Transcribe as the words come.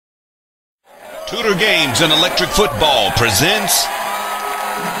Tudor Games and Electric Football presents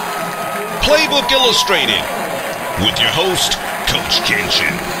Playbook Illustrated with your host, Coach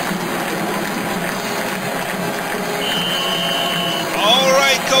Kenshin. All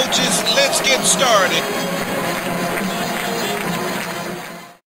right, coaches, let's get started.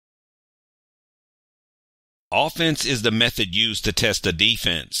 Offense is the method used to test a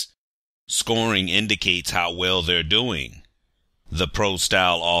defense. Scoring indicates how well they're doing. The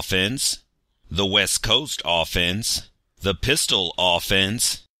pro-style offense, the West Coast offense, the pistol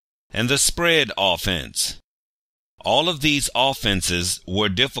offense, and the spread offense. All of these offenses were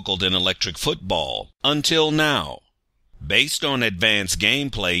difficult in electric football until now. Based on advanced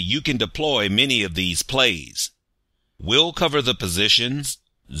gameplay, you can deploy many of these plays. We'll cover the positions,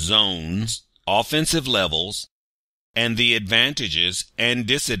 zones, offensive levels, and the advantages and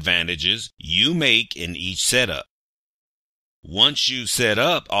disadvantages you make in each setup. Once you set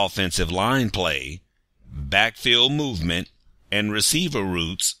up offensive line play, backfield movement, and receiver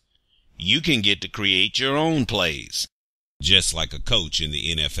routes, you can get to create your own plays, just like a coach in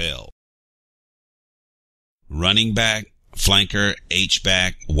the NFL. Running back, flanker,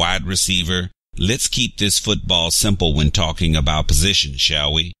 H-back, wide receiver. Let's keep this football simple when talking about position,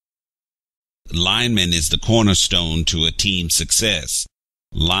 shall we? Lineman is the cornerstone to a team's success.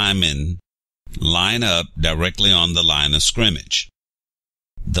 Linemen line up directly on the line of scrimmage.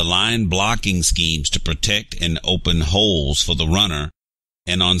 The line blocking schemes to protect and open holes for the runner,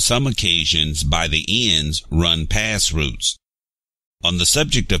 and on some occasions by the ends run pass routes. On the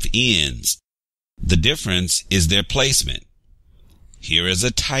subject of ends, the difference is their placement. Here is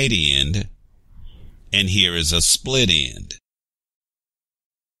a tight end, and here is a split end.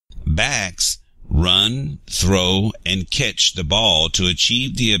 Backs run, throw, and catch the ball to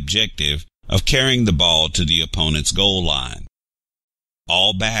achieve the objective of carrying the ball to the opponent's goal line.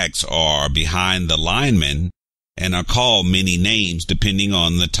 All backs are behind the lineman and are called many names depending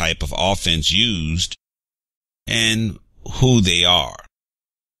on the type of offense used and who they are.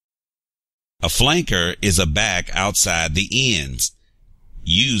 A flanker is a back outside the ends,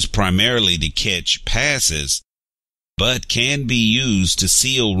 used primarily to catch passes, but can be used to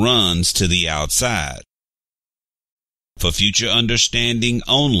seal runs to the outside. For future understanding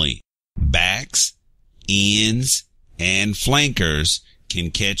only, backs, ends, and flankers can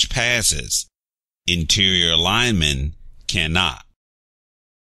catch passes. Interior linemen cannot.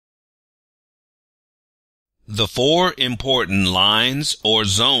 The four important lines or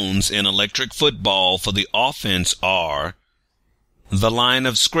zones in electric football for the offense are the line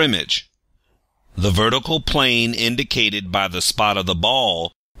of scrimmage, the vertical plane indicated by the spot of the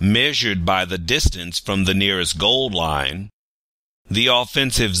ball measured by the distance from the nearest goal line, the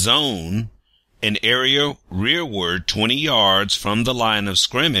offensive zone, an area rearward 20 yards from the line of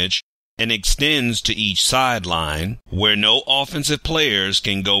scrimmage and extends to each sideline where no offensive players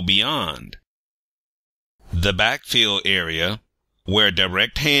can go beyond. The backfield area, where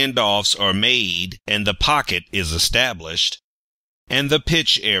direct handoffs are made and the pocket is established. And the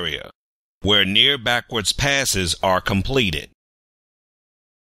pitch area, where near backwards passes are completed.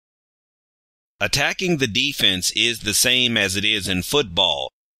 Attacking the defense is the same as it is in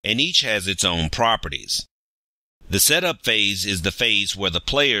football, and each has its own properties. The setup phase is the phase where the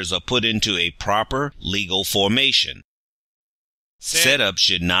players are put into a proper legal formation. Setup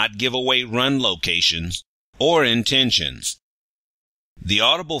should not give away run locations or intentions. The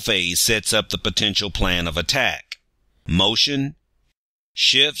audible phase sets up the potential plan of attack, motion,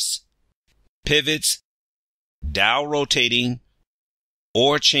 shifts, pivots, dial rotating,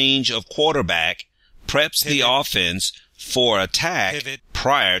 or change of quarterback preps the offense for attack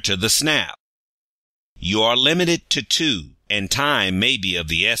prior to the snap. You are limited to 2, and time may be of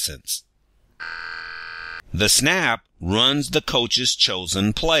the essence. The snap runs the coach's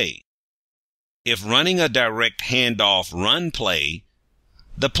chosen play. If running a direct handoff run play,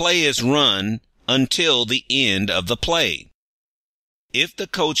 the play is run until the end of the play. If the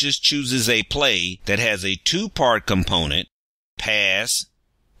coach chooses a play that has a 2-part component, pass,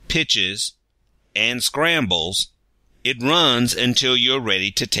 pitches, and scrambles, it runs until you're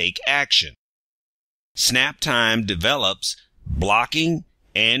ready to take action. Snap time develops blocking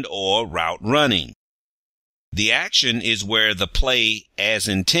and or route running. The action is where the play as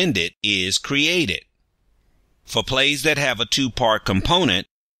intended is created. For plays that have a 2-part component,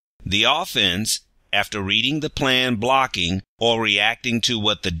 the offense, after reading the plan blocking or reacting to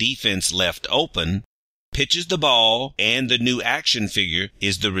what the defense left open, pitches the ball and the new action figure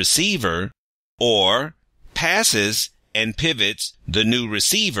is the receiver, or passes and pivots the new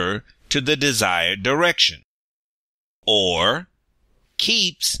receiver to the desired direction, or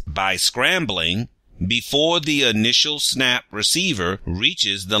keeps by scrambling before the initial snap receiver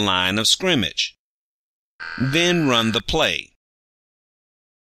reaches the line of scrimmage. Then run the play.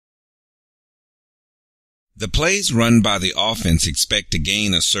 The plays run by the offense expect to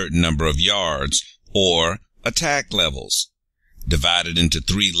gain a certain number of yards, or attack levels. Divided into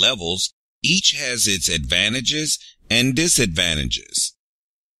 3 levels, each has its advantages and disadvantages.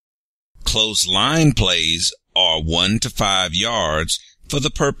 Close line plays are 1 to 5 yards for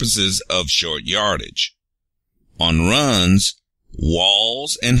the purposes of short yardage. On runs,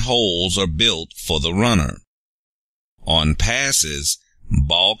 walls and holes are built for the runner. On passes,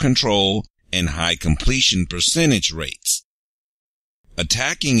 ball control and high completion percentage rates.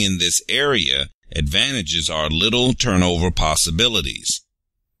 Attacking in this area, advantages are little turnover possibilities.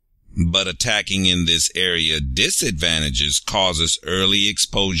 But attacking in this area, disadvantages causes early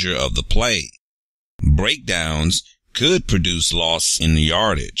exposure of the play. Breakdowns could produce loss in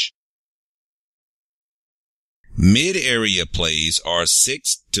yardage. Mid-area plays are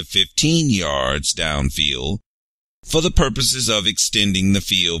 6 to 15 yards downfield for the purposes of extending the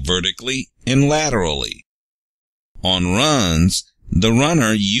field vertically and laterally. On runs, the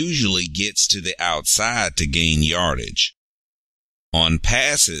runner usually gets to the outside to gain yardage. On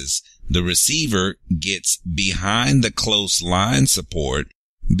passes, the receiver gets behind the close line support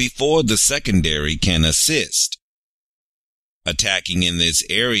before the secondary can assist. Attacking in this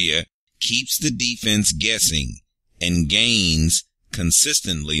area keeps the defense guessing, and gains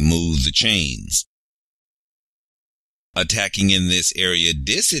consistently move the chains. Attacking in this area,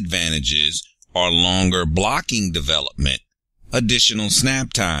 disadvantages are longer blocking development, additional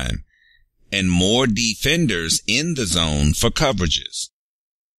snap time, and more defenders in the zone for coverages.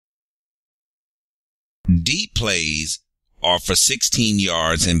 Deep plays are for 16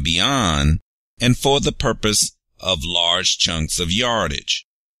 yards and beyond, and for the purpose of large chunks of yardage.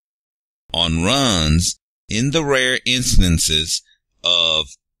 On runs, in the rare instances of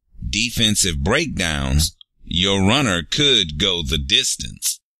defensive breakdowns, your runner could go the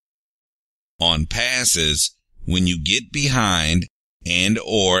distance. On passes, when you get behind and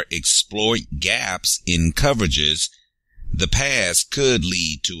or exploit gaps in coverages, the pass could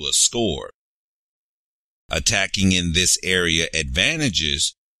lead to a score. Attacking in this area,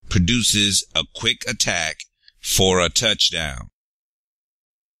 advantages produces a quick attack for a touchdown.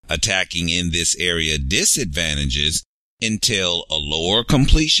 Attacking in this area, disadvantages entail a lower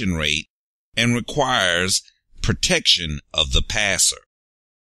completion rate and requires protection of the passer.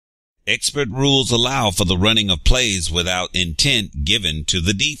 Expert rules allow for the running of plays without intent given to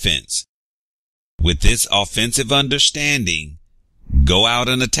the defense. With this offensive understanding, go out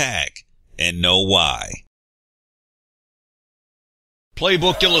and attack and know why.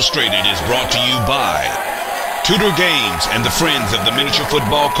 Playbook Illustrated is brought to you by Tudor Games and the Friends of the Miniature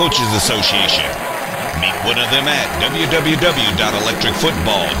Football Coaches Association. Meet one of them at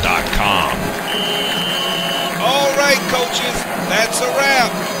www.electricfootball.com. All right, coaches, that's a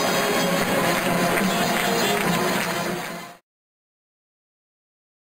wrap.